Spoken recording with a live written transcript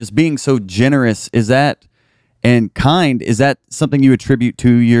Just being so generous, is that and kind, is that something you attribute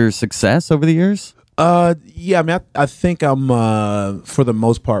to your success over the years? Yeah, I mean, I think I'm for the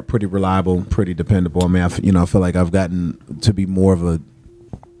most part pretty reliable, pretty dependable. I mean, I feel like I've gotten to be more of a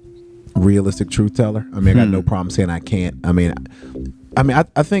realistic truth teller. I mean, I got no problem saying I can't. I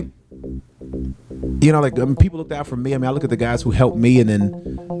think people looked out for me. I mean, I look at the guys who helped me, and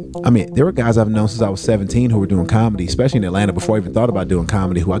then there were guys I've known since I was 17 who were doing comedy, especially in Atlanta before I even thought about doing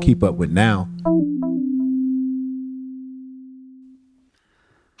comedy, who I keep up with now.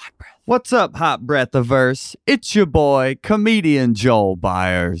 What's up, Hot Breathiverse? It's your boy, comedian Joel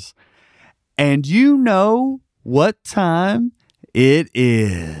Byers. And you know what time it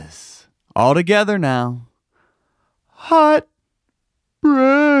is. All together now. Hot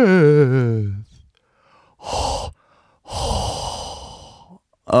breath.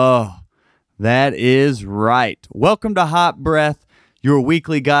 Oh, that is right. Welcome to Hot Breath, your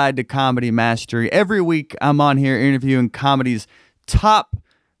weekly guide to comedy mastery. Every week I'm on here interviewing comedy's top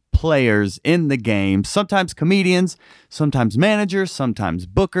players in the game, sometimes comedians, sometimes managers, sometimes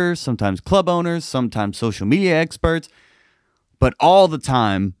bookers, sometimes club owners, sometimes social media experts, but all the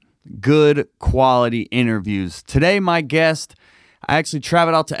time, good quality interviews. Today, my guest, I actually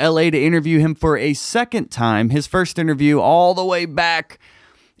traveled out to LA to interview him for a second time. His first interview all the way back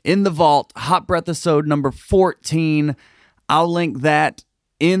in the vault, Hot Breath episode number 14. I'll link that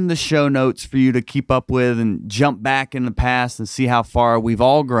in the show notes for you to keep up with and jump back in the past and see how far we've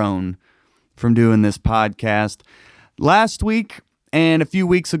all grown from doing this podcast. Last week and a few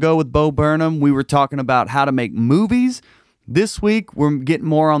weeks ago with Bo Burnham, we were talking about how to make movies. This week, we're getting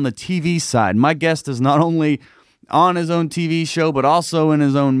more on the TV side. My guest is not only on his own TV show, but also in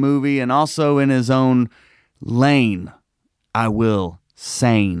his own movie and also in his own lane.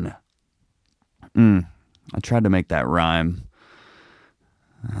 Sane. I tried to make that rhyme.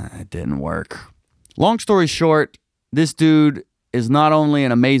 It didn't work. Long story short, this dude is not only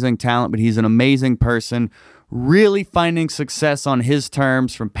an amazing talent, but he's an amazing person, really finding success on his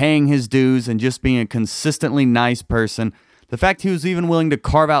terms, from paying his dues and just being a consistently nice person. The fact he was even willing to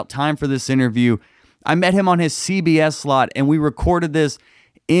carve out time for this interview. I met him on his CBS slot, and we recorded this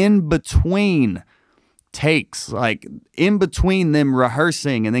in between takes, like in between them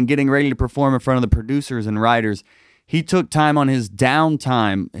rehearsing and then getting ready to perform in front of the producers and writers. He took time on his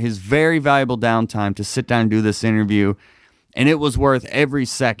downtime, his very valuable downtime, to sit down and do this interview, and it was worth every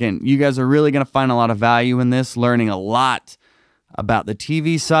second. You guys are really going to find a lot of value in this, learning a lot about the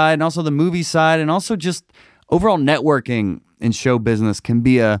TV side and also the movie side, and also just overall networking in show business can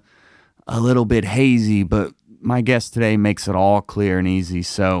be a little bit hazy, but my guest today makes it all clear and easy.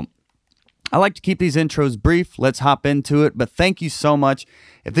 So I like to keep these intros brief. Let's hop into it, but thank you so much.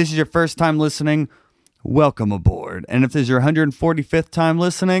 If this is your first time listening, welcome aboard. And if this is your 145th time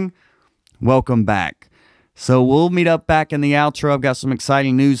listening, welcome back. So we'll meet up back in the outro. I've got some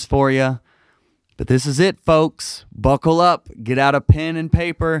exciting news for you. But this is it, folks. Buckle up, get out a pen and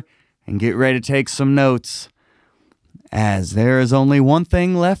paper, and get ready to take some notes, as there is only one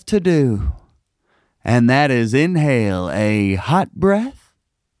thing left to do, and that is inhale a hot breath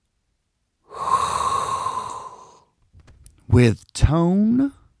with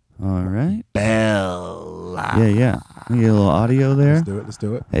tone. All right. Bella. Yeah. We get a little audio there. Let's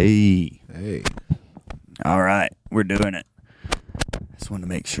do it. Hey. All right. We're doing it. Just wanted to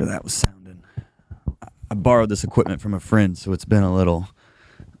make sure that was sounding. I borrowed this equipment from a friend, so it's been a little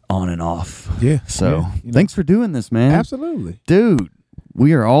on and off. Yeah. So thanks for doing this, man. Absolutely. Dude,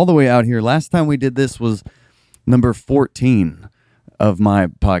 we are all the way out here. Last time we did this was number 14 of my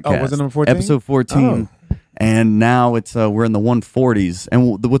podcast. Oh, was it number 14? Episode 14. Oh. And now it's we're in the 140s.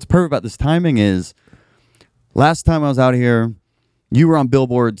 And what's perfect about this timing is last time I was out here, you were on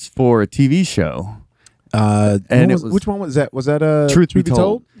billboards for a TV show. Which one was that? Was that Truth Be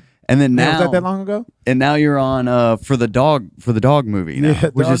Told? And then now, was that long ago? And now you're on for the dog movie now,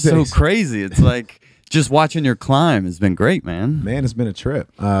 which is so crazy. It's like just watching your climb has been great, man. Man, it's been a trip.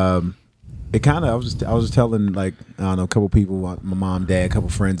 It kind of I was just telling, like, I don't know, a couple people, my mom, dad, a couple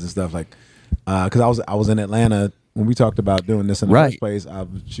friends and stuff, like, because I was in Atlanta when we talked about doing this in the first place. I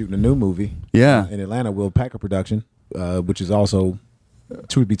was shooting a new movie. Yeah. In Atlanta, Will Packer production, which is also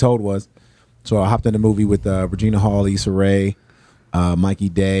Truth Be Told was. So I hopped in the movie with Regina Hall, Issa Rae, Mikey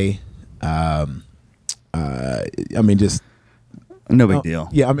Day. Just no big deal.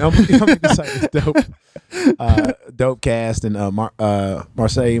 Yeah, I'm excited. It's dope. Dope cast, and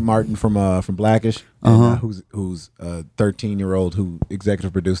Marseille Martin from Blackish, who's a 13-year-old who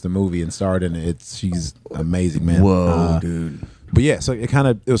executive produced the movie and starred in it. She's amazing, man. Whoa, dude. But yeah, so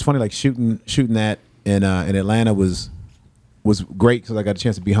it was funny, like shooting that in Atlanta was was great because I got a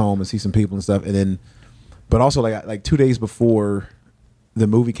chance to be home and see some people and stuff. And then, but also like 2 days before the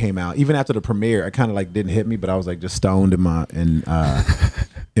movie came out, even after the premiere, it kind of like didn't hit me, but I was like just stoned in my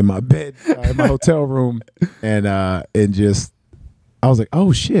bed in my hotel room, and just I was like,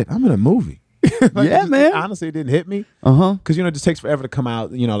 oh shit, I'm in a movie. Like, yeah, man. Honestly, it didn't hit me. Because it just takes forever to come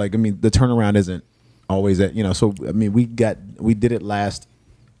out. Like I mean, the turnaround isn't always that. So I mean, we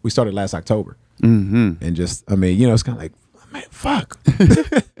started last October, and just I mean, it's kind of like, man, fuck.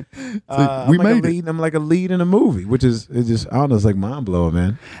 I'm like a lead in a movie, which is just I don't know, it's like mind blowing,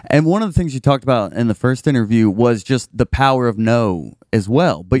 man. And one of the things you talked about in the first interview was just the power of no as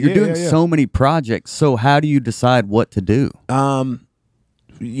well. But you're doing so many projects. So how do you decide what to do?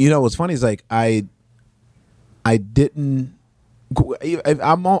 What's funny is like I didn't.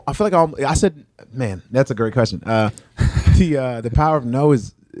 I feel like I said, man, that's a great question. The power of no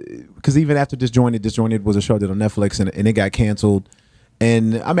is because even after Disjointed was a show that on Netflix and it got canceled.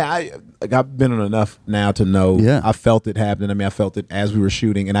 And I mean, I've been on enough now to know I felt it happening. I mean, I felt it as we were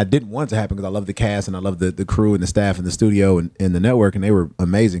shooting, and I didn't want it to happen because I love the cast and I love the crew and the staff and the studio and the network, and they were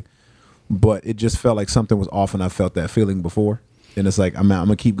amazing. But it just felt like something was off, and I felt that feeling before. And it's like I'm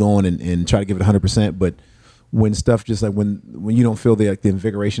gonna keep going and try to give it 100%. But when stuff just like when you don't feel the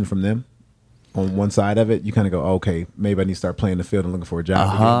invigoration from them on one side of it, you kind of go, okay, maybe I need to start playing the field and looking for a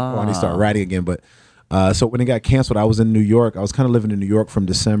job again, or I need to start writing again. But so when it got canceled, I was in New York. I was kind of living in New York from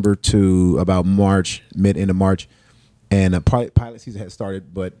December to about March, end of March, and pilot season had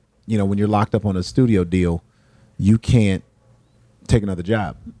started. But when you're locked up on a studio deal, you can't take another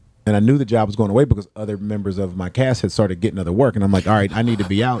job. And I knew the job was going away because other members of my cast had started getting other work, and I'm like, all right, I need to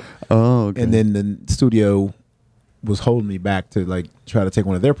be out. Okay. And then the studio was holding me back to like try to take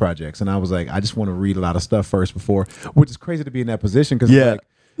one of their projects, and I was like, I just want to read a lot of stuff first before, which is crazy to be in that position because like.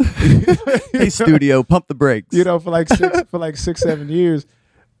 Hey, studio, pump the brakes. For like 6-7 years,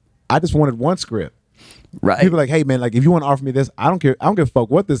 I just wanted one script. Right. People are like, hey man, like if you want to offer me this, I don't care. I don't give a fuck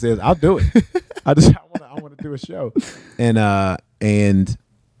what this is. I'll do it. I want to do a show, and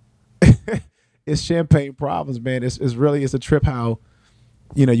it's champagne problems, man. It's really a trip how,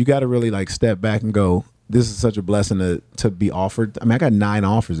 you got to really like step back and go, this is such a blessing to be offered. I mean, I got 9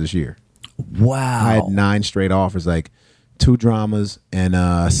 offers this year. Wow. I had 9 straight offers, like 2 dramas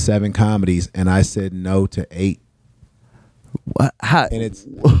and 7 comedies, and I said no to 8. What? How? And it's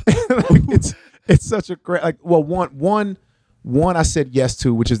such a great one I said yes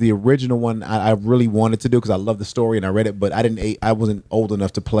to, which is the original one I really wanted to do because I love the story and I read it, but I wasn't old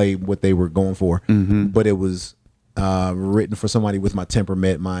enough to play what they were going for. But it was written for somebody with my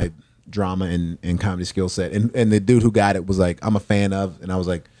temperament, my drama and comedy skill set, and the dude who got it was like, I'm a fan of, and I was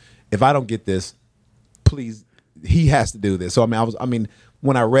like, if I don't get this, please, he has to do this. So I mean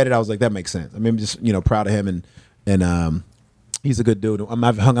when I read it, I was like, that makes sense. I mean, I'm just proud of him, and he's a good dude. I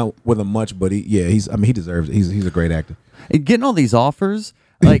haven't hung out with him much, but he deserves it. He's a great actor. And getting all these offers,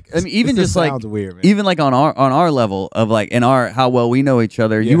 like I mean, even just like weird, man. Even like on our level of like in our how well we know each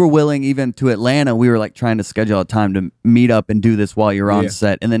other, you were willing even to Atlanta. We were like trying to schedule a time to meet up and do this while you're on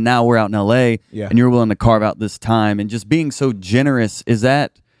set, and then now we're out in LA, and you're willing to carve out this time and just being so generous. Is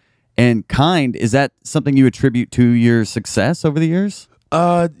that something you attribute to your success over the years?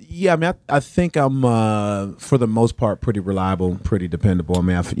 Yeah, I mean, I think I'm for the most part pretty reliable, pretty dependable. I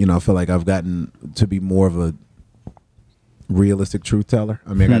mean, I feel like I've gotten to be more of a realistic truth teller.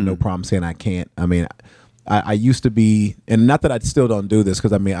 I mean, I got no problem saying I can't. I mean, I used to be, and not that I still don't do this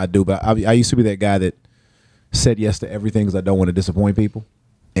because I mean I do, but I used to be that guy that said yes to everything because I don't want to disappoint people,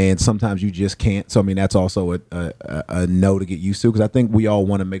 and sometimes you just can't. So I mean, that's also a no to get used to because I think we all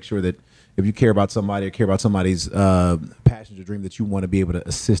want to make sure that if you care about somebody or care about somebody's passion or dream, that you want to be able to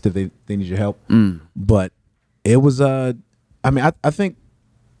assist if they need your help. But it was, I mean, I think,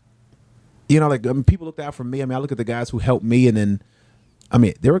 like people looked out for me. I mean, I look at the guys who helped me, and then, I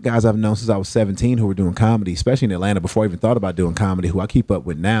mean, there were guys I've known since I was 17 who were doing comedy, especially in Atlanta before I even thought about doing comedy, who I keep up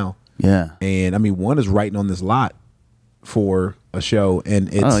with now. Yeah. And I mean, one is writing on this lot for a show, and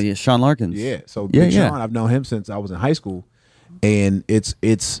it's Sean Larkins. Yeah. So Big Sean, I've known him since I was in high school. And it's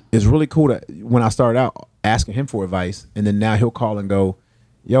really cool that when I started out asking him for advice, and then now he'll call and go,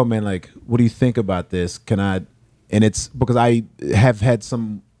 yo man, like, what do you think about this? Can I? And it's because I have had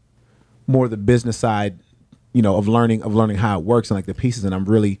some more of the business side, of learning how it works and like the pieces. And I'm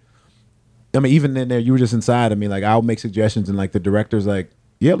really, I mean, even in there, you were just inside. I mean, like I'll make suggestions, and like the director's like,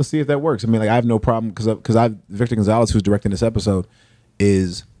 yeah, let's see if that works. I mean, like I have no problem because Victor Gonzalez, who's directing this episode,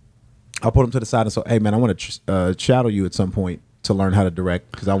 I'll put him to the side and say, hey man, I want to shadow you at some point to learn how to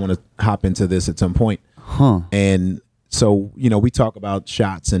direct because I want to hop into this at some point. And so, we talk about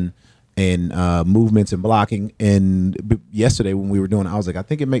shots and and movements and blocking. And yesterday when we were doing it, I was like, I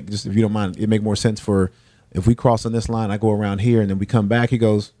think it make just if you don't mind, it make more sense for if we cross on this line, I go around here and then we come back. He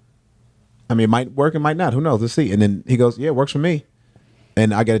goes, I mean, it might work, it might not. Who knows? Let's see. And then he goes, yeah, it works for me.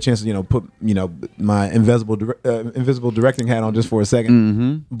 And I got a chance to, put, my invisible directing hat on just for a second.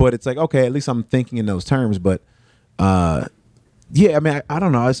 Mm-hmm. But it's like, okay, at least I'm thinking in those terms. But yeah, I mean, I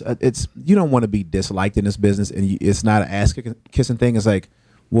don't know. It's you don't want to be disliked in this business, and it's not an ass kissing thing. It's like,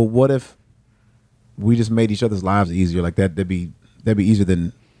 well, what if we just made each other's lives easier? Like that'd be easier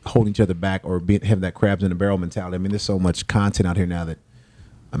than holding each other back or having that crabs in the barrel mentality. I mean, there's so much content out here now that,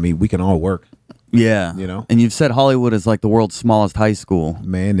 I mean, we can all work. Yeah. And you've said Hollywood is like the world's smallest high school.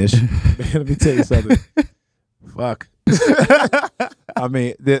 Man, man, let me tell you something. Fuck. I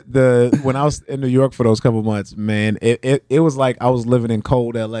mean, the when I was in New York for those couple months, man, it was like I was living in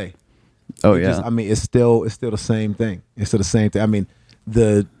cold LA. Oh yeah. I mean, it's still the same thing. It's still the same thing. I mean,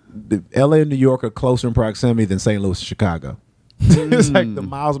 the LA and New York are closer in proximity than St. Louis and Chicago. It's like the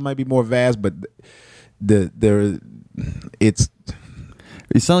miles might be more vast, but it's.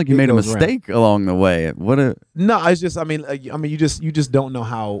 You sound like you made a mistake along the way. No, it's just I mean you just don't know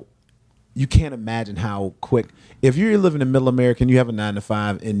how. You can't imagine how quick. If you're living in Middle America and you have a 9 to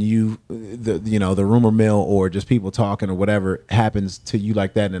 5 and the rumor mill or just people talking or whatever happens to you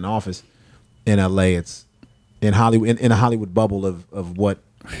like that in an office in LA, it's in Hollywood in a Hollywood bubble of what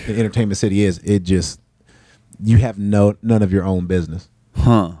an entertainment city is. It just you have none of your own business.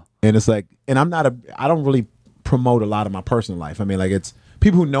 Huh. And it's like, and I don't really promote a lot of my personal life. I mean, like it's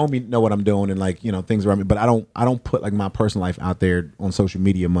people who know me know what I'm doing and like, things around me, but I don't put like my personal life out there on social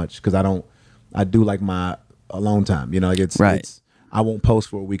media much because I do like my alone time, like it's I won't post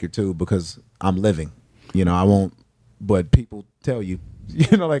for a week or two because I'm living, I won't, but people tell you,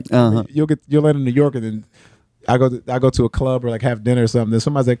 like you'll land in New York and then I go to a club or like have dinner or something. Then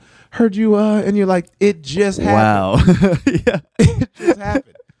somebody's like, heard you, and you're like, it just happened. Wow. Yeah. It just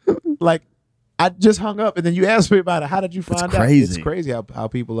happened. Like, I just hung up, and then you asked me about it. How did you find out? It's crazy how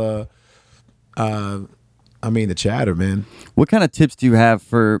people, I mean, the chatter, man. What kind of tips do you have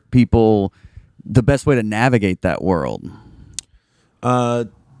for people, the best way to navigate that world? I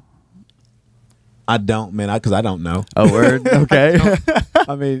don't, man, because I don't know. Oh, word? Okay.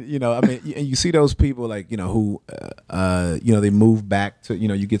 I mean, you see those people like, who, they move back to,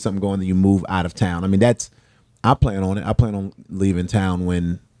 you get something going, then you move out of town. I mean, I plan on it. I plan on leaving town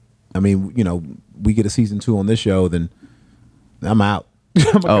when, I mean, we get a season 2 on this show, then I'm out.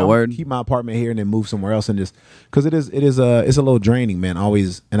 I'm gonna word. Keep my apartment here and then move somewhere else and just because it's a little draining, man.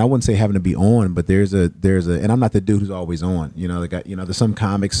 Always, and I wouldn't say having to be on, but there's a, and I'm not the dude who's always on. There's some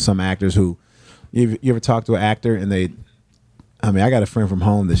comics, some actors who, you ever talk to an actor and I got a friend from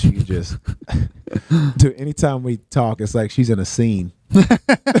home that she just, dude, anytime we talk, it's like she's in a scene.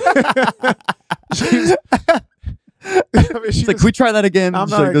 She's like, can we try that again? I'm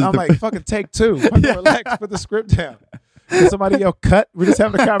like, fucking take 2. Fucking relax, put the script down. Can somebody yell cut? We're just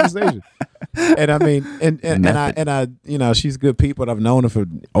having a conversation. And I mean, and I she's good people. And I've known her for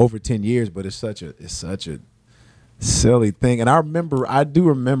over 10 years, but it's such a silly thing. And I do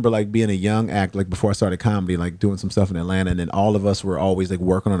remember like being a young actor, like before I started comedy, like doing some stuff in Atlanta, and then all of us were always like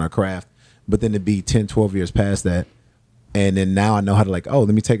working on our craft. But then to be 10, 12 years past that, and then now I know how to like, let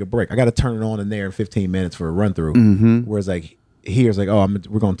me take a break. I got to turn it on in there in 15 minutes for a run through. Mm-hmm. Whereas like here's like,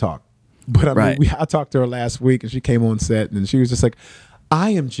 we're gonna talk. But I mean, I talked to her last week, and she came on set, and she was just like, I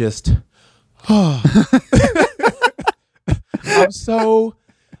am just, I'm so.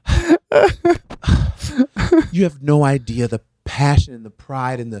 You have no idea the passion and the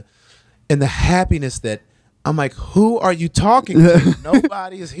pride and the happiness that I'm like, who are you talking to?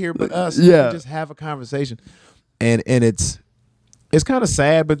 Nobody is here but us. Yeah. We just have a conversation. And it's kind of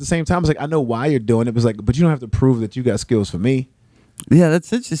sad, but at the same time, it's like, I know why you're doing it. But it's like, but you don't have to prove that you got skills for me. Yeah,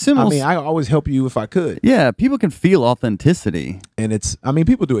 that's it. I mean, I always help you if I could. Yeah, people can feel authenticity. And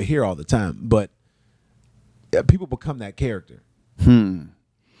people do it here all the time, but people become that character. Yeah.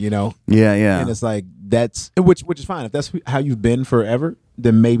 And it's like, which is fine. If that's how you've been forever,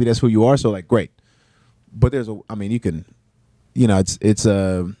 then maybe that's who you are. So like, great. But you can, it's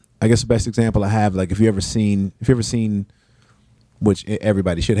I guess the best example I have, like if you ever seen, which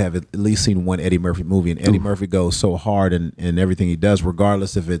everybody should have at least seen one Eddie Murphy movie, and Eddie Murphy goes so hard in everything he does,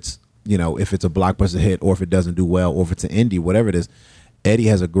 regardless if it's a blockbuster hit or if it doesn't do well or if it's an indie, whatever it is. Eddie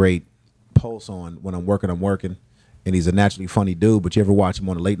has a great pulse on when I'm working, and he's a naturally funny dude. But you ever watch him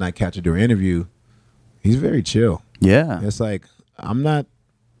on a late night catch or do an interview, he's very chill. Yeah, it's like, I'm not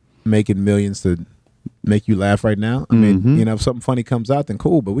making millions to make you laugh right now. I mean, if something funny comes out, then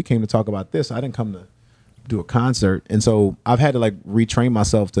cool. But we came to talk about this. I didn't come to do a concert. And so I've had to like retrain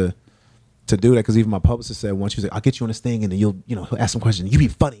myself to to do that, because even my publicist said once, she was like, I'll get you on this thing and then you'll ask some questions, you be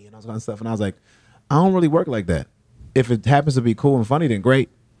funny and all that kind of stuff. And I was like, I don't really work like that. If it happens to be cool and funny, then great.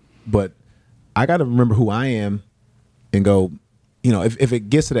 But I got to remember who I am and go, if it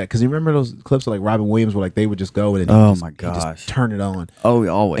gets to that, because you remember those clips of like Robin Williams where like they would just go and my he'd just gosh, turn it on. Oh,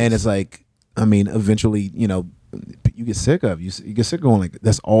 always. And it's like, I mean, eventually, you get sick of you get sick of going like,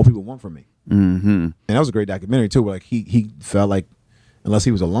 that's all people want from me. Mm-hmm. And that was a great documentary too, where like he felt like unless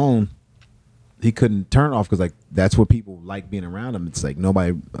he was alone, he couldn't turn off, because like that's what people like being around him. It's like a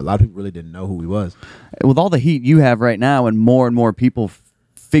lot of people really didn't know who he was. With all the heat you have right now and more people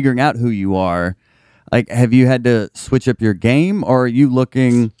figuring out who you are, like, have you had to switch up your game, or are you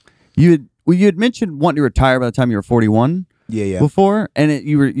looking? You had mentioned wanting to retire by the time you were 41. Yeah. Before, and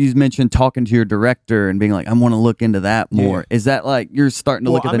you mentioned talking to your director and being like, I want to look into that more. Yeah. Is that like you're starting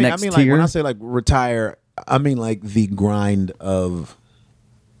to look at the next tier? Like, when I say like retire, I mean like the grind of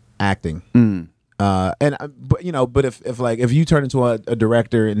acting. But if you turn into a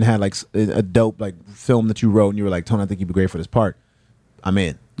director and had like a dope like film that you wrote and you were like, Tony, I think you'd be great for this part, I'm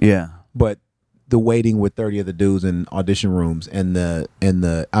in. Yeah. But the waiting with 30 other dudes in audition rooms and the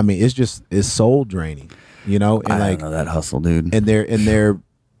I mean, it's soul draining, and I like, don't know that hustle, dude. And they're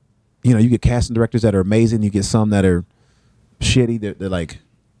you get casting directors that are amazing, you get some that are shitty. They're like,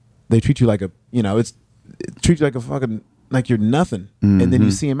 they treat you like treat you like a fucking, like you're nothing. Mm-hmm. And then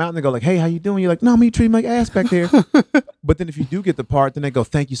you see them out and they go like, hey, how you doing? You're like, no, me treat me like ass back there. But then if you do get the part, then they go,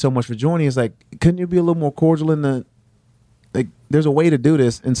 thank you so much for joining. It's like, couldn't you be a little more cordial in the, like, there's a way to do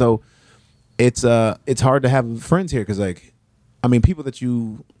this. And so it's hard to have friends here, because like, I mean, people that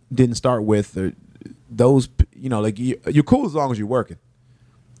you didn't start with, or those, like you're cool as long as you're working.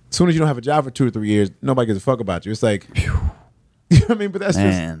 As soon as you don't have a job for 2 or 3 years, nobody gives a fuck about you. It's like, you know what I mean? But that's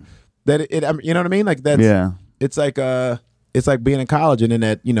just that you know what I mean? Like that's, yeah. It's like being in college, and then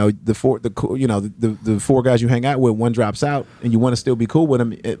that the four guys you hang out with, one drops out, and you want to still be cool with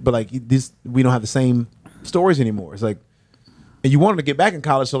them, but like we don't have the same stories anymore. It's like, and you want them to get back in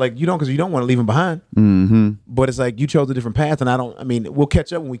college, so like because you don't want to leave them behind. Mm-hmm. But it's like you chose a different path, and I mean, we'll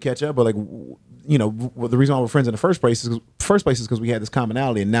catch up when we catch up, but like the reason why we're friends in the first place is because we had this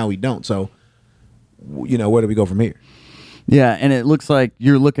commonality, and now we don't. So where do we go from here? Yeah, and it looks like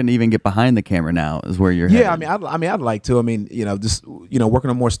you're looking to even get behind the camera now, is where you're headed. Yeah, I'd like to. I mean, just working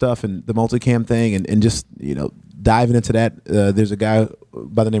on more stuff and the multicam thing, and just diving into that. There's a guy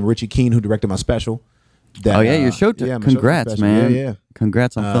by the name of Richie Keene who directed my special. That, your Showtime. Yeah, congrats, man. Yeah.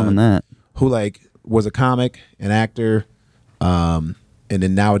 Congrats on filming that. Who like was a comic, an actor, and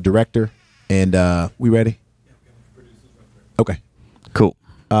then now a director. And we ready? Okay. Cool.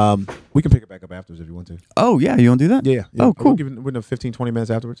 We can pick it back up afterwards if you want to. Oh, yeah. You want to do that? Yeah. Oh, cool. We'll give it 15, 20 minutes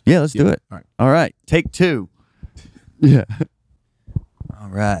afterwards. Yeah, let's do it. All right. Take 2. Yeah. All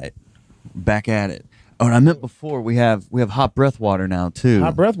right. Back at it. Oh, and I meant before, we have hot breath water now, too.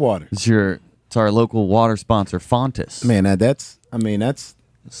 Hot breath water. It's our local water sponsor, Fontis. Man, that's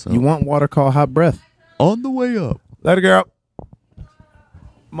so, you want water, called hot breath. On the way up. Let it go.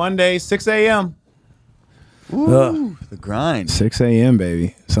 Monday, 6 a.m. Ooh, the grind. 6 a.m.,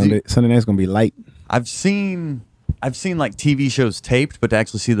 baby. Sunday night's gonna be light. I've seen like TV shows taped, but to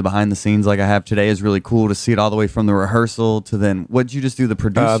actually see the behind the scenes like I have today is really cool. To see it all the way from the rehearsal to then, what'd you just do? The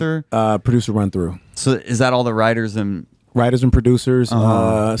producer? Producer run through. So is that all the writers and producers?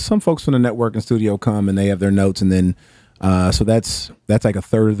 Some folks from the network and studio come and they have their notes, and then so that's like a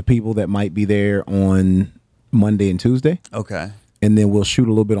third of the people that might be there on Monday and Tuesday. Okay. And then we'll shoot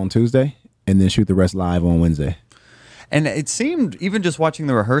a little bit on Tuesday, and then shoot the rest live on Wednesday. And it seemed, even just watching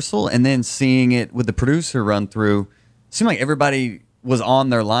the rehearsal and then seeing it with the producer run through, seemed like everybody was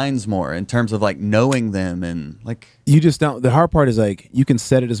on their lines more in terms of like knowing them, and like, you just don't. The hard part is like, you can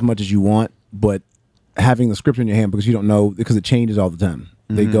set it as much as you want, but having the script in your hand, because you don't know, because it changes all the time.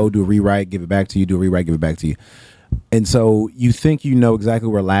 Mm-hmm. They go do a rewrite, give it back to you, do a rewrite, give it back to you. And so you think you know exactly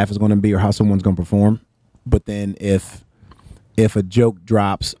where a laugh is going to be or how someone's going to perform, but then if a joke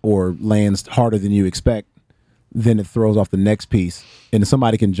drops or lands harder than you expect, then it throws off the next piece, and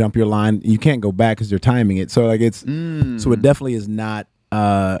somebody can jump your line. You can't go back because they're timing it. So like so it definitely is not.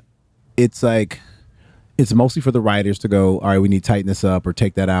 It's like, it's mostly for the writers to go, all right, we need to tighten this up or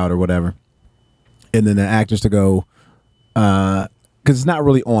take that out or whatever, and then the actors to go, because it's not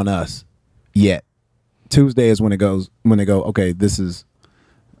really on us yet. Tuesday is when they go, okay,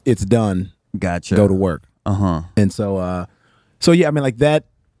 it's done. Gotcha. Go to work. And so yeah, I mean, like that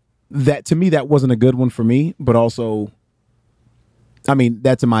to me, that wasn't a good one for me, but also, I mean,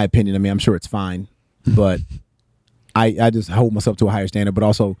 that's in my opinion. I mean, I'm sure it's fine, but I just hold myself to a higher standard, but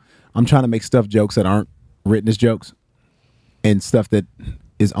also I'm trying to make jokes that aren't written as jokes, and stuff that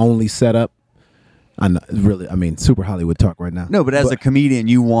is only set up. I mean, super Hollywood talk right now. No, but as a comedian,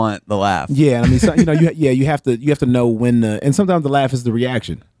 you want the laugh. Yeah, I mean, so, you have to know when and sometimes the laugh is the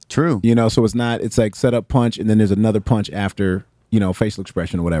reaction. True. So it's like set up punch and then there's another punch after, facial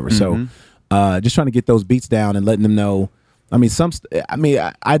expression or whatever. So just trying to get those beats down and letting them know. I mean,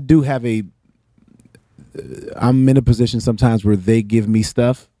 I do have I'm in a position sometimes where they give me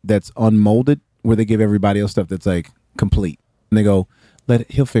stuff that's unmolded, where they give everybody else stuff that's like complete. And they go,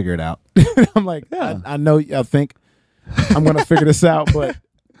 he'll figure it out. I'm like, yeah. I know I think I'm going to figure this out, but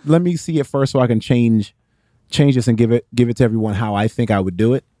let me see it first so I can change this and give it to everyone how I think I would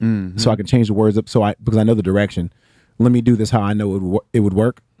do it. So I can change the words up because I know the direction. Let me do this how I know it would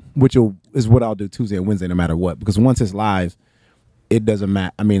work, which is what I'll do Tuesday and Wednesday no matter what, because once it's live, it doesn't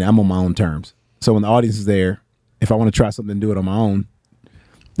matter. I mean, I'm on my own terms. So when the audience is there, if I want to try something and do it on my own,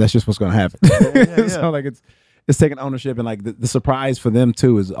 that's just what's going to happen. Yeah. So like it's taking ownership, and like the surprise for them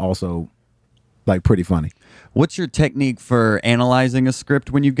too is also like pretty funny. What's your technique for analyzing a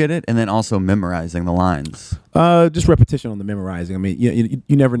script when you get it, and then also memorizing the lines? Just repetition on the memorizing. I mean,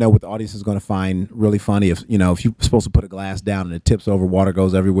 you never know what the audience is going to find really funny. If you're supposed to put a glass down and it tips over, water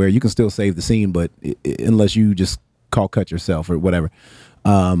goes everywhere, you can still save the scene, but unless you just cut yourself or whatever.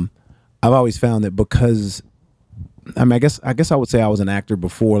 I've always found that because, I mean, I guess I would say I was an actor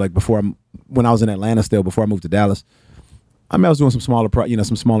before, when I was in Atlanta still, before I moved to Dallas. I mean, I was doing some smaller,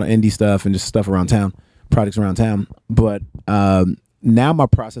 some smaller indie stuff and just stuff around town, projects around town. But now my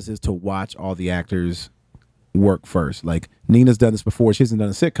process is to watch all the actors work first. Like Nina's done this before. She hasn't done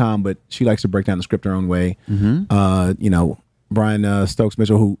a sitcom, but she likes to break down the script her own way. Brian Stokes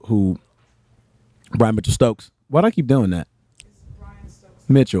Mitchell, Brian Mitchell Stokes. Why do I keep doing that? Brian Stokes.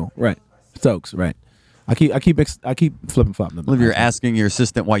 Mitchell, right? Stokes, right? I keep flipping flopping. Well, you're asking your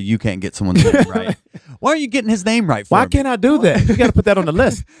assistant why you can't get someone's name right. Why are you getting his name right for Why him? can't I do that? You got to put that on the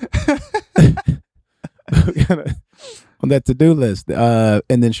list. On that to-do list.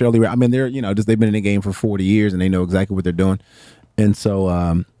 And then Shirley, I mean, they're, they've been in the game for 40 years and they know exactly what they're doing. And so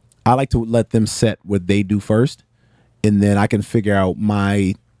I like to let them set what they do first, and then I can figure out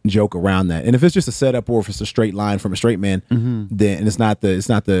my joke around that. And if it's just a setup or if it's a straight line from a straight man, then and it's not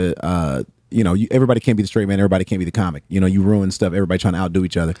the everybody can't be the straight man, everybody can't be the comic. You ruin stuff, everybody trying to outdo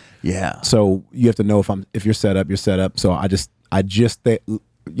each other. Yeah. So you have to know if you're set up, you're set up. So I just I'll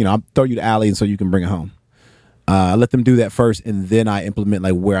throw you the alley and so you can bring it home. I let them do that first, and then I implement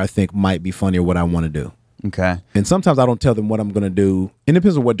like where I think might be funny or what I want to do. Okay. And sometimes I don't tell them what I'm going to do. It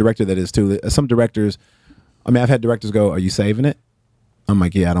depends on what director that is too. Some directors, I mean, I've had directors go, "Are you saving it?" I'm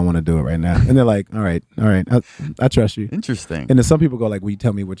like, "Yeah, I don't want to do it right now." And they're like, all right, I trust you. Interesting. And then some people go like, "Will you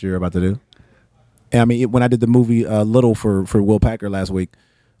tell me what you're about to do?" And I mean, when I did the movie Little for Will Packer last week,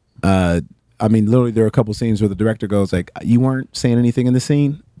 I mean, literally there are a couple scenes where the director goes like, "You weren't saying anything in the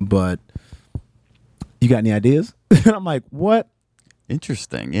scene, but you got any ideas?" And I'm like, "What?"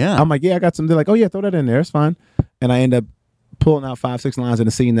 Interesting. Yeah. I'm like, "Yeah, I got some." They're like, "Oh yeah, throw that in there. It's fine." And I end up pulling out 5-6 lines in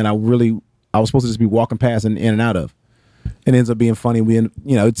a scene that I was supposed to just be walking past and in and out of. It ends up being funny.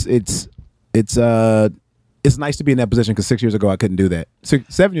 It's nice to be in that position because 6 years ago I couldn't do that.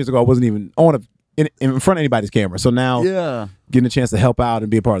 7 years ago I wasn't even on in front of anybody's camera. So now, getting a chance to help out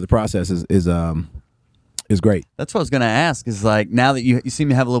and be a part of the process is great. That's what I was going to ask. Is like now that you seem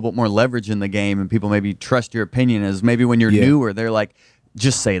to have a little bit more leverage in the game and people maybe trust your opinion. As maybe when you're newer, they're like,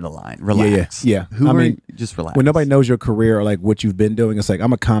 just say the line, relax. Yeah. Just relax. When nobody knows your career or like what you've been doing, it's like,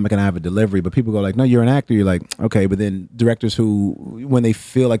 I'm a comic and I have a delivery, but people go like, "No, you're an actor." You're like, okay. But then directors who, when they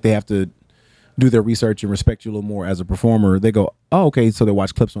feel like they have to do their research and respect you a little more as a performer, they go, "Oh, okay." So they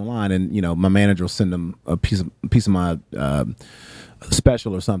watch clips online, and my manager will send them a piece of my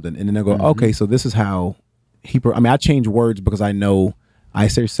special or something, and then they go, "Okay, so this is how I change words because I know I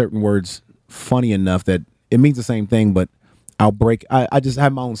say certain words funny enough that it means the same thing, but I just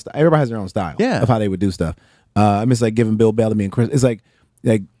have my own style. Everybody has their own style of how they would do stuff. I mean, it's like giving Bill Bellamy and Chris. It's like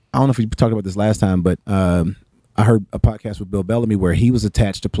I don't know if we talked about this last time, but I heard a podcast with Bill Bellamy where he was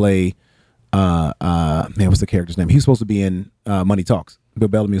attached to play. What's the character's name? He was supposed to be in Money Talks. Bill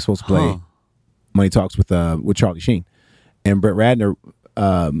Bellamy was supposed to play Money Talks with Charlie Sheen, and Brett Ratner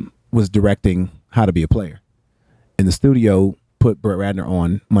was directing How to Be a Player. And the studio put Brett Ratner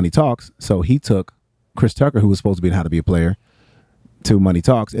on Money Talks, so he took Chris Tucker, who was supposed to be in How to Be a Player, to Money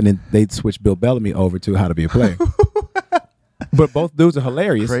Talks, and then they'd switch Bill Bellamy over to How to Be a Player. But both dudes are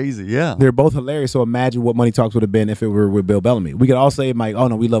hilarious. Crazy, yeah. They're both hilarious. So imagine what Money Talks would have been if it were with Bill Bellamy. We could all say, like, "Oh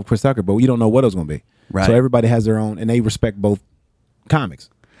no, we love Chris Tucker," but we don't know what it was going to be. Right. So everybody has their own, and they respect both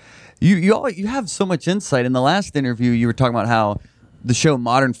comics. You have so much insight. In the last interview, you were talking about how the show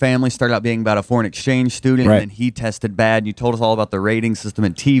Modern Family started out being about a foreign exchange student, Right. and then he tested bad. You told us all about the rating system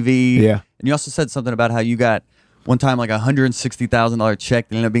in TV. Yeah. And you also said something about how you got one time like $160,000 check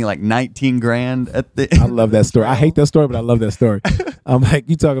that ended up being like 19 grand at the I love that story. I hate that story, but I love that story. Like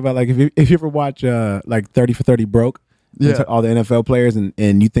you talk about like if you ever watch like 30 for 30 Broke, Yeah. all the NFL players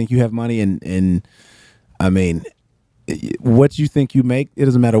and you think you have money and I mean what you think you make, it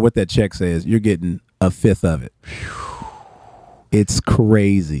doesn't matter what that check says, you're getting a fifth of it. It's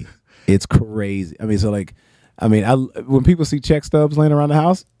crazy. It's crazy. I mean, so like, I mean, when people see check stubs laying around the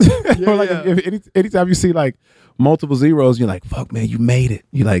house, or like anytime you see like multiple zeros, you're like, fuck, man, you made it.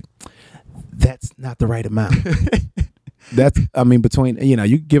 You're like, that's not the right amount. That's, I mean, between,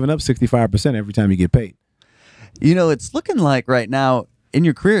 you're giving up 65% every time you get paid. It's looking like right now in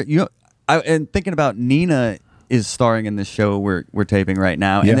your career, and thinking about Nina is starring in this show we're taping right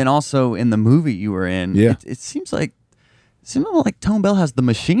now, Yeah. and then also in the movie you were in. Yeah. It seems like Tone Bell has the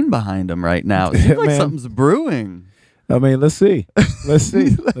machine behind him right now. It seems like Man. something's brewing. I mean, let's see. Let's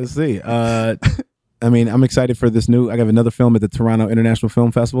see. I mean, I'm excited for this I have another film at the Toronto International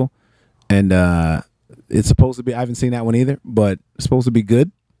Film Festival, and it's supposed to be, I haven't seen that one either, but it's supposed to be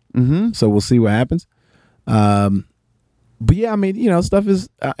good. Mm-hmm. So we'll see what happens. But yeah, I mean, stuff is,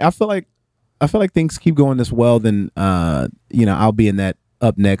 I feel like things keep going this well, then, I'll be in that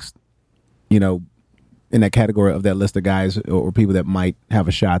up next, in that category of that list of guys or people that might have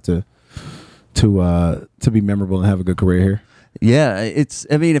a shot to be memorable and have a good career here. Yeah,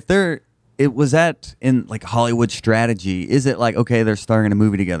 it was that in like Hollywood strategy. Is it like, okay, they're starring in a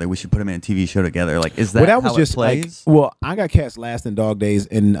movie together, we should put them in a TV show together? Like, is that Well, that was how just it plays? like, I got cast last in Dog Days,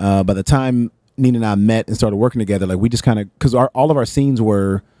 and by the time Nina and I met and started working together, like we just kind of, because all of our scenes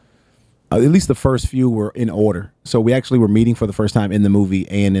were, at least the first few were in order. So we actually were meeting for the first time in the movie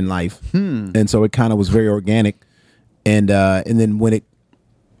and in life, and so it kind of was very organic. And then when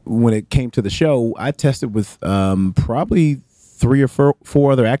it came to the show, I tested with probably 3 or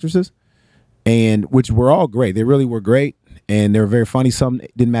 4 other actresses, and which were all great. They really were great, and they were very funny. Some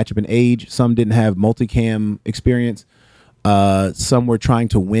didn't match up in age. Some didn't have multicam experience. Some were trying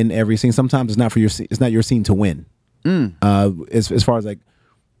to win every scene. Sometimes it's not your scene to win. As far as like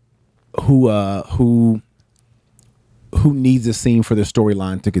who needs a scene for their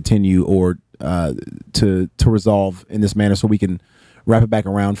storyline to continue or to resolve in this manner, so we can wrap it back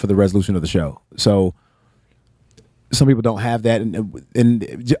around for the resolution of the show. So some people don't have that, and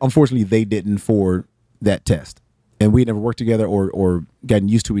unfortunately they didn't for that test, and we never worked together or gotten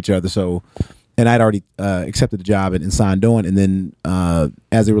used to each other. So, and I'd already accepted the job and signed on, and then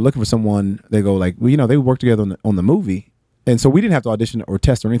as they were looking for someone, they go like, well, they worked together on the movie. And so we didn't have to audition or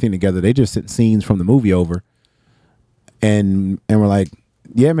test or anything together. They just sent scenes from the movie over, and we're like,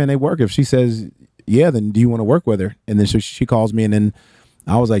 yeah, man, they work. If she says yeah, then do you want to work with her? And then she calls me, and then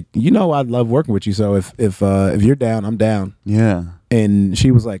I was like, I'd love working with you. So if you're down, I'm down. Yeah. And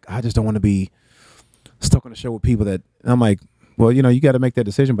she was like, I just don't want to be stuck on a show with people that. And I'm like, well, you got to make that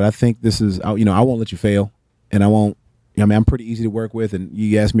decision. But I think this is, I won't let you fail, and I won't. I'm pretty easy to work with, and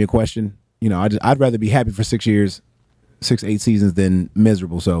you ask me a question, I'd rather be happy for 6 years. 6 to 8 seasons than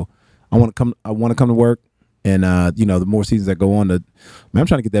miserable. So I want to come to work, and the more seasons that go on, I'm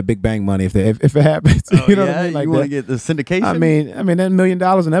trying to get that Big Bang money if it happens. Oh, you know yeah? what I mean? Like you want to get the syndication? I mean that $1 million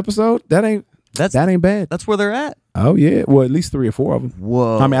an episode, that ain't bad. That's where they're at. Oh yeah, well at least 3 or 4 of them.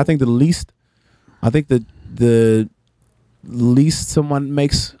 Whoa. I mean, I think the least someone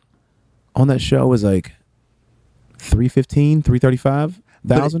makes on that show is like 335,000.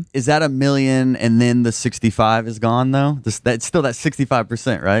 Is that $1 million and then the 65 is gone though? That's still that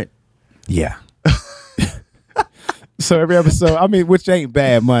 65%, right? Yeah. So every episode, I mean, which ain't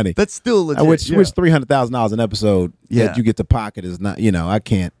bad money. That's still legit. Which $300,000 an episode that you get to pocket is not. I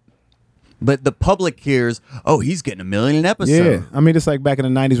can't. But the public hears, oh, he's getting $1 million an episode. Yeah, I mean, it's like back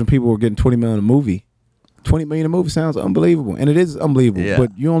in the '90s when people were getting $20 million a movie. $20 million a movie sounds unbelievable, and it is unbelievable. Yeah.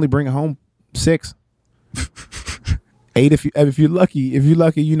 But you only bring home 6. 8 if you're lucky. If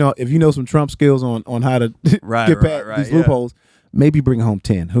you know some Trump skills on how to get past these loopholes, maybe bring home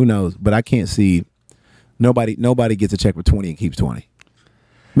 10. Who knows? But I can't see nobody gets a check for 20 and keeps 20.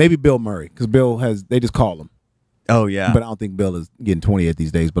 Maybe Bill Murray, because they just call him. Oh yeah. But I don't think Bill is getting 20 at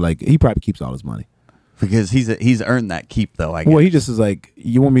these days. But like he probably keeps all his money because he's earned that keep though. I guess. Well, he just is like,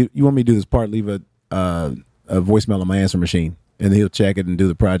 you want me to do this part? Leave a voicemail on my answer machine, and he'll check it and do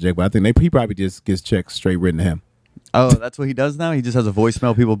the project. But I think he probably just gets checks straight written to him. Oh, that's what he does now? He just has a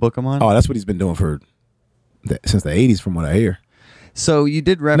voicemail people book him on? Oh, that's what he's been doing since the 80s from what I hear. So you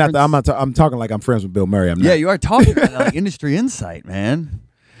did reference... I'm talking like I'm friends with Bill Murray. I'm not. Yeah, you are talking about like industry insight, man.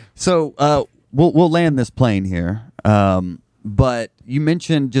 So we'll land this plane here. But you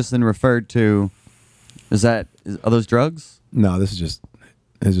mentioned just then referred to, are those drugs? No, this is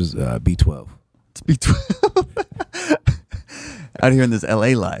B12. It's B12. Out here in this LA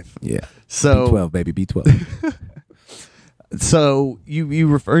life. Yeah. So B12, baby, B12. So you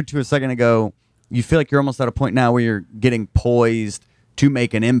referred to a second ago, you feel like you're almost at a point now where you're getting poised to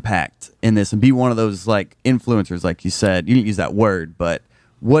make an impact in this and be one of those like influencers, like you said. You didn't use that word, but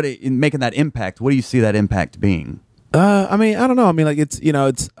in making that impact, what do you see that impact being? I mean, I don't know. I mean, like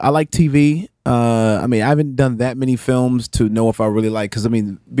I like TV. I mean, I haven't done that many films to know if I really like, because I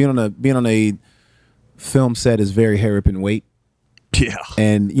mean, being on a film set is very hairpin weight. Yeah.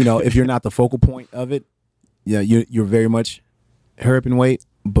 And if you're not the focal point of it, you're very much hairpin weight.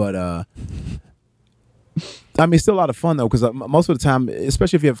 But I mean, it's still a lot of fun though, because most of the time,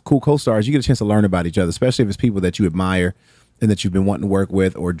 especially if you have cool co-stars, you get a chance to learn about each other, especially if it's people that you admire and that you've been wanting to work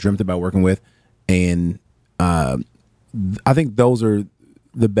with or dreamt about working with. And I think those are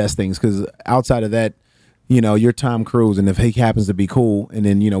the best things, because outside of that, you're Tom Cruise, and if he happens to be cool, and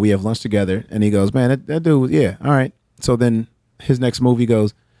then we have lunch together, and he goes, man, that dude, yeah, all right. So then his next movie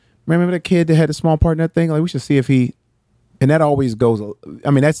goes, remember that kid that had a small part in that thing? Like, we should see if he, and that always goes.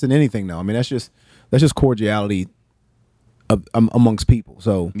 I mean, that's in anything though. I mean, that's just cordiality amongst people.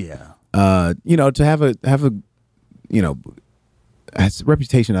 So yeah, to have a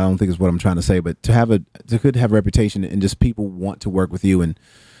reputation, I don't think is what I'm trying to say, but to have a reputation and just people want to work with you, and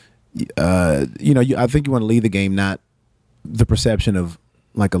I think you want to leave the game not the perception of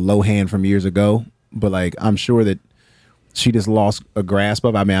like a low hand from years ago, but like I'm sure that she just lost a grasp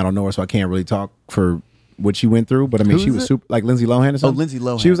of. I mean, I don't know her, so I can't really talk for what she went through. But I mean, she was super, like Lindsay Lohan or something. Oh, Lindsay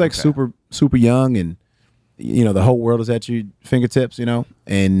Lohan. She was like super young, and the whole world is at your fingertips,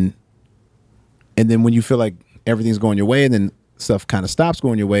 and then when you feel like everything's going your way, and then stuff kind of stops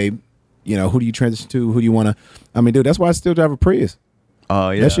going your way, who do you transition to? Who do you want to? I mean, dude, that's why I still drive a Prius.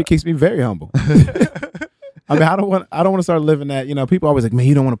 Oh yeah, that shit keeps me very humble. I mean, I don't want to start living that. People always like, man,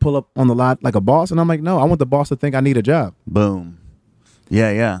 you don't want to pull up on the lot like a boss, and I'm like, no, I want the boss to think I need a job. Boom.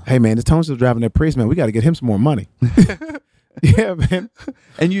 Yeah. Hey man, this Tone's still driving that Prius, man. We got to get him some more money. Yeah, man.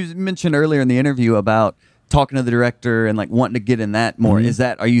 And you mentioned earlier in the interview about talking to the director and like wanting to get in that more.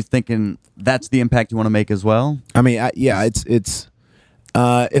 Mm-hmm. Are you thinking that's the impact you want to make as well? I mean, it's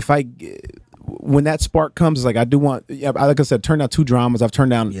when that spark comes, it's like I do want. Yeah, like I said, turned out 2 dramas. I've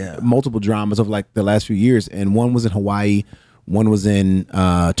turned down multiple dramas of like the last few years, and one was in Hawaii, one was in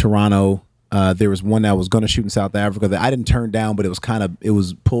Toronto. There was one that I was going to shoot in South Africa that I didn't turn down, but it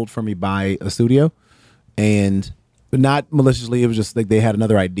was pulled from me by a studio, and not maliciously. It was just like they had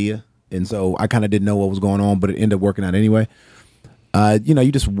another idea, and so I kind of didn't know what was going on, but it ended up working out anyway.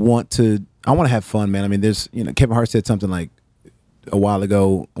 You just want to. I want to have fun, man. I mean, there's Kevin Hart said something like a while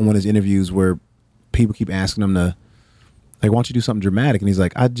ago on one of his interviews where people keep asking him to, like, why don't you do something dramatic? And he's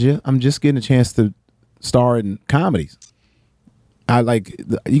like, I'm just getting a chance to star in comedies.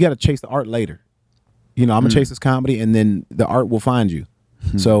 You got to chase the art later. I'm going to chase this comedy, and then the art will find you.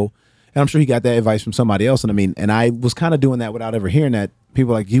 So, and I'm sure he got that advice from somebody else. And I mean, and I was kind of doing that without ever hearing that.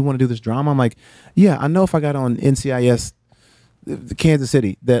 People are like, you want to do this drama? I'm like, yeah, I know if I got on NCIS, the Kansas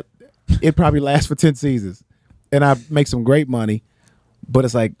City, that it probably lasts for 10 seasons. And I make some great money. But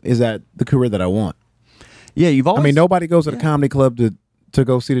it's like, is that the career that I want? Yeah, you've always. I mean, nobody goes to the comedy club to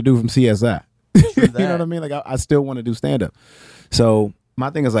go see the dude from CSI. You know what I mean? Like, I still want to do stand up. So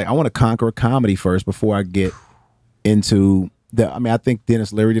my thing is like, I want to conquer comedy first before I get into the. I mean, I think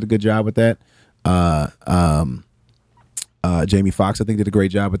Dennis Leary did a good job with that. Jamie Foxx, I think, did a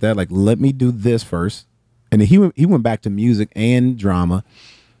great job with that. Like, let me do this first, and then he went back to music and drama,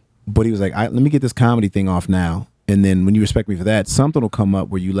 but he was like, let me get this comedy thing off now. And then when you respect me for that, something will come up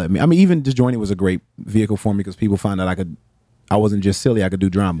where you let me. I mean, even Disjointed was a great vehicle for me because people found out I wasn't just silly, I could do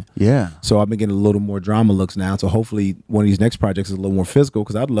drama. Yeah. So I've been getting a little more drama looks now. So hopefully one of these next projects is a little more physical,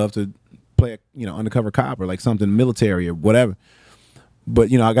 because I'd love to play a undercover cop or like something military or whatever. But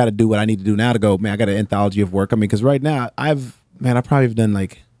I got to do what I need to do now to go, man, I got an anthology of work. I mean, because right now I probably have done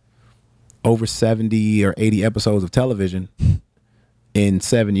like over 70 or 80 episodes of television in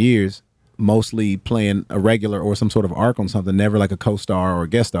 7 years. Mostly playing a regular or some sort of arc on something, never like a co-star or a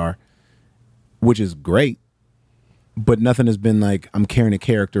guest star, which is great. But nothing has been like I'm carrying a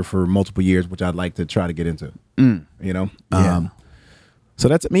character for multiple years, which I'd like to try to get into. Yeah. So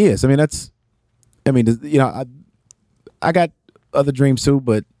that's me. Yes, I mean, I got other dreams too,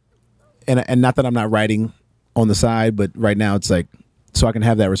 but and not that I'm not writing on the side, but right now it's like so I can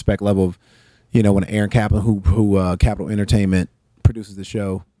have that respect level of, when Aaron Kaplan, who Capital Entertainment produces the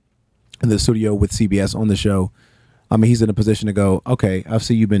show. In the studio with CBS on the show, I mean, he's in a position to go, okay, I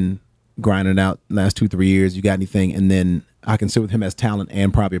see you've been grinding out the last 2-3 years. You got anything? And then I can sit with him as talent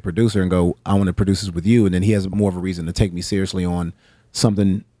and probably a producer and go, I want to produce this with you. And then he has more of a reason to take me seriously on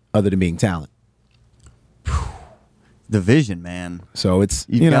something other than being talent. The vision, man. So it's,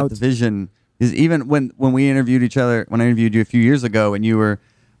 You've got the vision. Is even when we interviewed each other, when I interviewed you a few years ago, and you were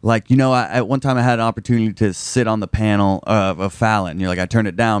like, at one time I had an opportunity to sit on the panel of Fallon. And you're like, I turned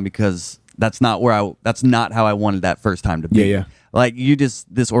it down because that's not how I wanted that first time to be. Yeah. Like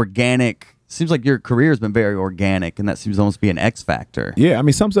this organic. Seems like your career has been very organic, and that seems almost to be an X factor. Yeah, I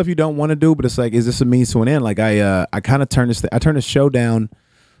mean, some stuff you don't want to do, but it's like, is this a means to an end? Like I kind of turned this show down.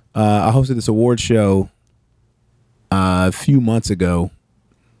 I hosted this award show a few months ago.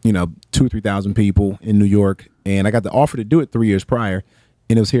 2,000 or 3,000 people in New York, and I got the offer to do it 3 years prior,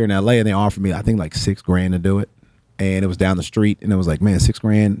 and it was here in LA, and they offered me, I think, like $6,000 to do it, and it was down the street, and it was like, man,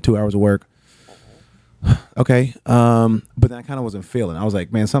 $6,000, 2 hours of work. Okay, but then I kind of wasn't feeling. I was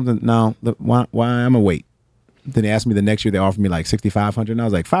like, man, why I'm gonna wait? Then they asked me the next year. They offered me like $6,500, and I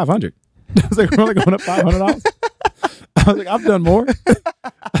was like, $500. I was like, we're only going up $500. I was like, I've done more.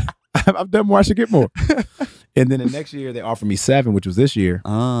 I've done more. I should get more. And then the next year they offered me $7,000, which was this year.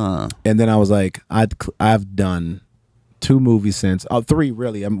 And then I was like, I've done 2 movies since. 3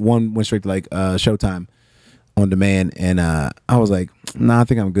 really. One went straight to like Showtime on demand, and I was like, nah, I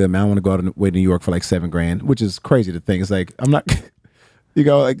think I'm good, man. I want to go out and wait in New York for like $7,000, which is crazy to think. It's like, I'm not. You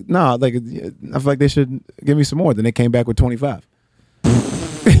go like, nah, like I feel like they should give me some more. Then they came back with 25,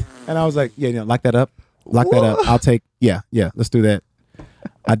 and I was like, yeah, lock that up. I'll take, yeah, let's do that.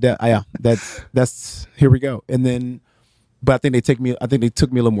 That's here we go. And then, but I think they took me a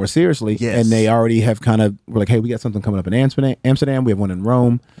little more seriously, and they already have were like, hey, we got something coming up in Amsterdam. We have one in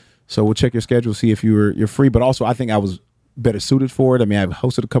Rome. So we'll check your schedule, see if you're free. But also, I think I was better suited for it. I mean, I've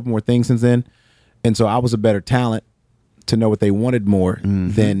hosted a couple more things since then. And so I was a better talent to know what they wanted more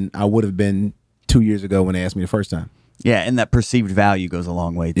than I would have been 2 years ago when they asked me the first time. Yeah, and that perceived value goes a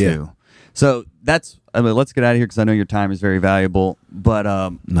long way, too. Yeah. So let's get out of here because I know your time is very valuable. But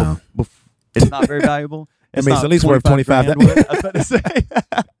no. It's not very valuable? It's at least worth 25. I was about to say.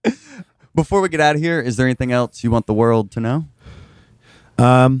 Before we get out of here, is there anything else you want the world to know?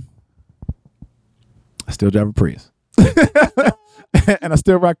 I still drive a Prius. And I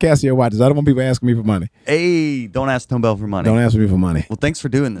still rock Casio watches. I don't want people asking me for money. Hey, don't ask Tone Bell for money. Don't ask me for money. Well, thanks for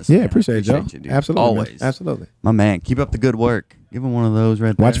doing this. Yeah, man. appreciate you, dude. Absolutely. Always. Man. Absolutely. My man, keep up the good work. Give him one of those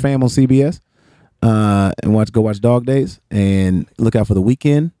right there. Watch Fam on CBS and go watch Dog Days and look out for The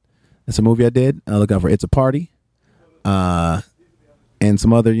Weekend. It's a movie I did. Look out for It's a Party and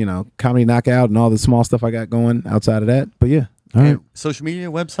some other, comedy knockout and all the small stuff I got going outside of that. But yeah. All right. Social media,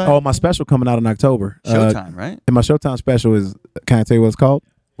 website? Oh, my special coming out in October. Showtime, right? And my Showtime special is, can I tell you what it's called?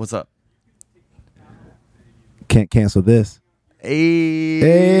 What's up? Can't cancel this.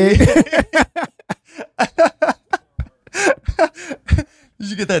 Hey. You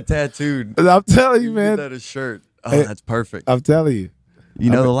should get that tattooed. I'm telling you, man. Get that a shirt. Oh, that's perfect. I'm telling you. You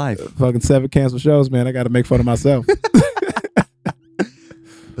know the life. Fucking 7 canceled shows, man. I got to make fun of myself.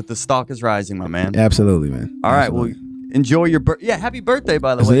 But the stock is rising, my man. Absolutely, man. All right, well, enjoy your happy birthday,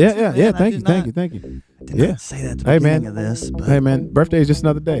 by the way. Yeah. Thank you. I did not say that at the beginning of this. But hey, man, birthday is just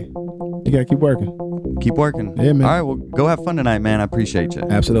another day. You got to keep working. Keep working. Yeah, man. All right, well, go have fun tonight, man. I appreciate you.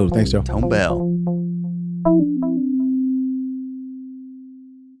 Absolutely. Thanks, Joe. Tone Bell.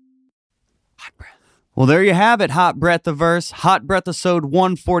 Hot breath. Well, there you have it. Hot Breath the Verse. Hot Breath episode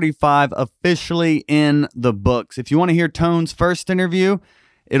 145 officially in the books. If you want to hear Tone's first interview,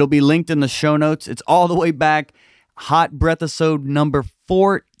 it'll be linked in the show notes. It's all the way back. Hot Breath episode number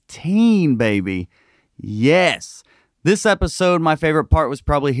 14, baby. Yes. This episode, my favorite part was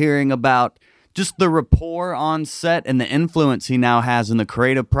probably hearing about just the rapport on set and the influence he now has in the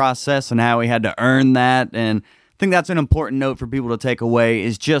creative process and how he had to earn that. And I think that's an important note for people to take away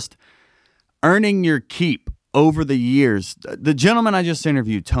is just earning your keep over the years. The gentleman I just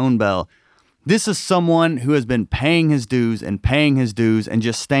interviewed, Tone Bell, this is someone who has been paying his dues and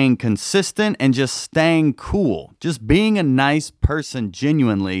just staying consistent and just staying cool. Just being a nice person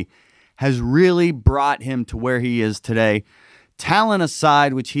genuinely has really brought him to where he is today. Talent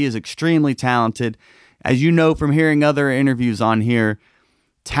aside, which he is extremely talented. As you know from hearing other interviews on here,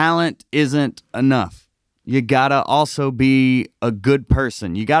 talent isn't enough. You gotta also be a good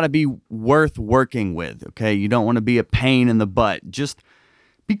person. You gotta be worth working with, okay? You don't want to be a pain in the butt. Just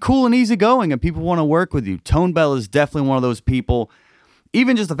be cool and easygoing and people want to work with you. Tone Bell is definitely one of those people.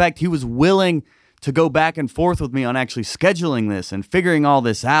 Even just the fact he was willing to go back and forth with me on actually scheduling this and figuring all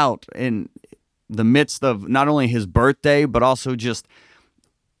this out in the midst of not only his birthday, but also just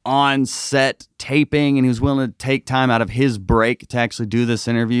on set taping. And he was willing to take time out of his break to actually do this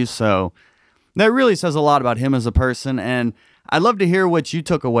interview. So That really says a lot about him as a person, and I'd love to hear what you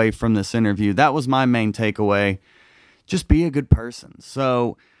took away from this interview. That was my main takeaway. Just be a good person.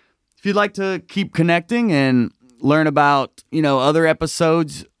 So if you'd like to keep connecting and learn about, other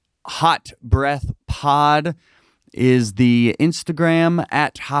episodes, Hot Breath Pod is the Instagram,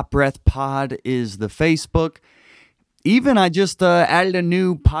 at Hot Breath Pod is the Facebook. Even I just added a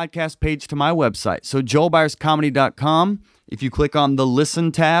new podcast page to my website. So joelbyerscomedy.com. If you click on the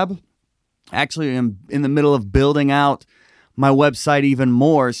Listen tab, actually I'm in the middle of building out my website even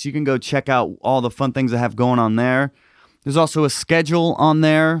more, so you can go check out all the fun things I have going on there. There's also a schedule on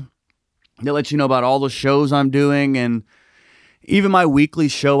there that lets you know about all the shows I'm doing, and even my weekly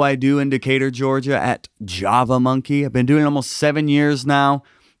show I do in Decatur, Georgia at Java Monkey. I've been doing it almost 7 years now.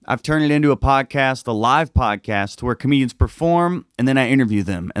 I've turned it into a podcast, a live podcast, where comedians perform, and then I interview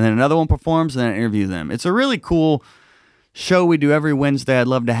them. And then another one performs, and then I interview them. It's a really cool show we do every Wednesday. I'd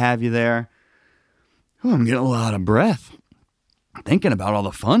love to have you there. Oh, I'm getting a lot of breath thinking about all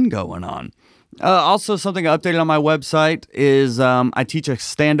the fun going on. Also, something I updated on my website is I teach a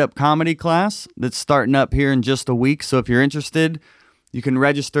stand-up comedy class that's starting up here in just a week. So if you're interested, you can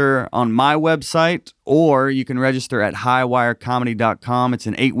register on my website, or you can register at highwirecomedy.com. It's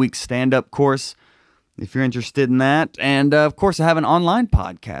an 8-week stand-up course if you're interested in that. And of course, I have an online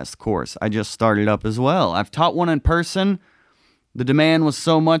podcast course I just started up as well. I've taught one in person. The demand was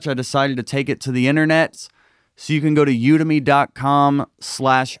so much, I decided to take it to the internet. So you can go to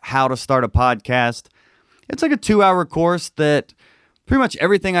udemy.com/how-to-start-a-podcast. It's like a 2-hour course that pretty much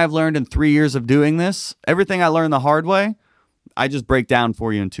everything I've learned in 3 years of doing this, everything I learned the hard way, I just break down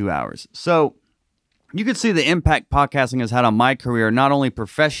for you in 2 hours. So you can see the impact podcasting has had on my career, not only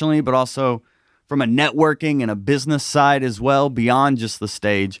professionally, but also from a networking and a business side as well, beyond just the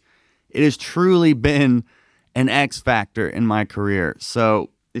stage. It has truly been an X factor in my career. So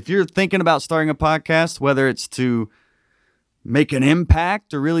if you're thinking about starting a podcast, whether it's to make an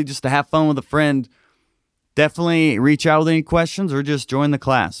impact or really just to have fun with a friend, definitely reach out with any questions or just join the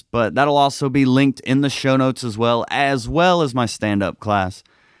class. But that'll also be linked in the show notes as well as my stand-up class.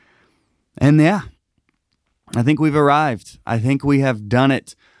 And yeah, I think we've arrived. I think we have done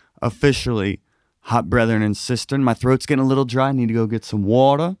it officially, hot brethren and sistren. My throat's getting a little dry. I need to go get some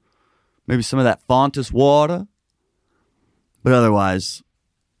water, maybe some of that Fontus water. But otherwise,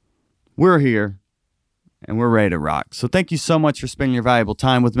 we're here, and we're ready to rock. So thank you so much for spending your valuable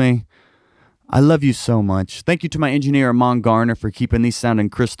time with me. I love you so much. Thank you to my engineer, Amon Garner, for keeping these sounding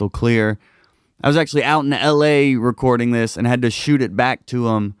crystal clear. I was actually out in L.A. recording this and had to shoot it back to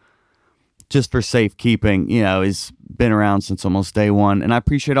him just for safekeeping. He's been around since almost day one, and I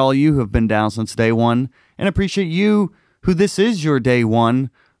appreciate all you who have been down since day one, and appreciate you who this is your day one,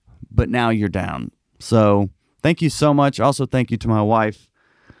 but now you're down. So thank you so much. Also, thank you to my wife,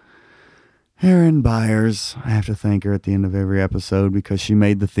 Erin Byers. I have to thank her at the end of every episode because she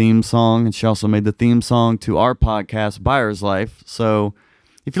made the theme song, and she also made the theme song to our podcast, Byers Life. So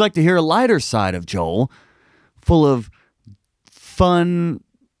if you'd like to hear a lighter side of Joel, full of fun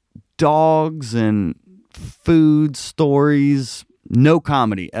dogs and food stories, no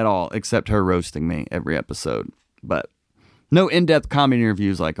comedy at all, except her roasting me every episode. But no in-depth comedy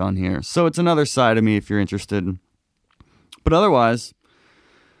interviews like on here. So it's another side of me if you're interested. But otherwise,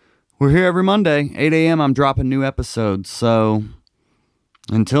 we're here every Monday, 8 a.m. I'm dropping new episodes. So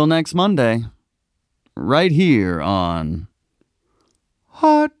until next Monday, right here on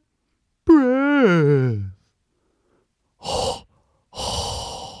Hot Breath.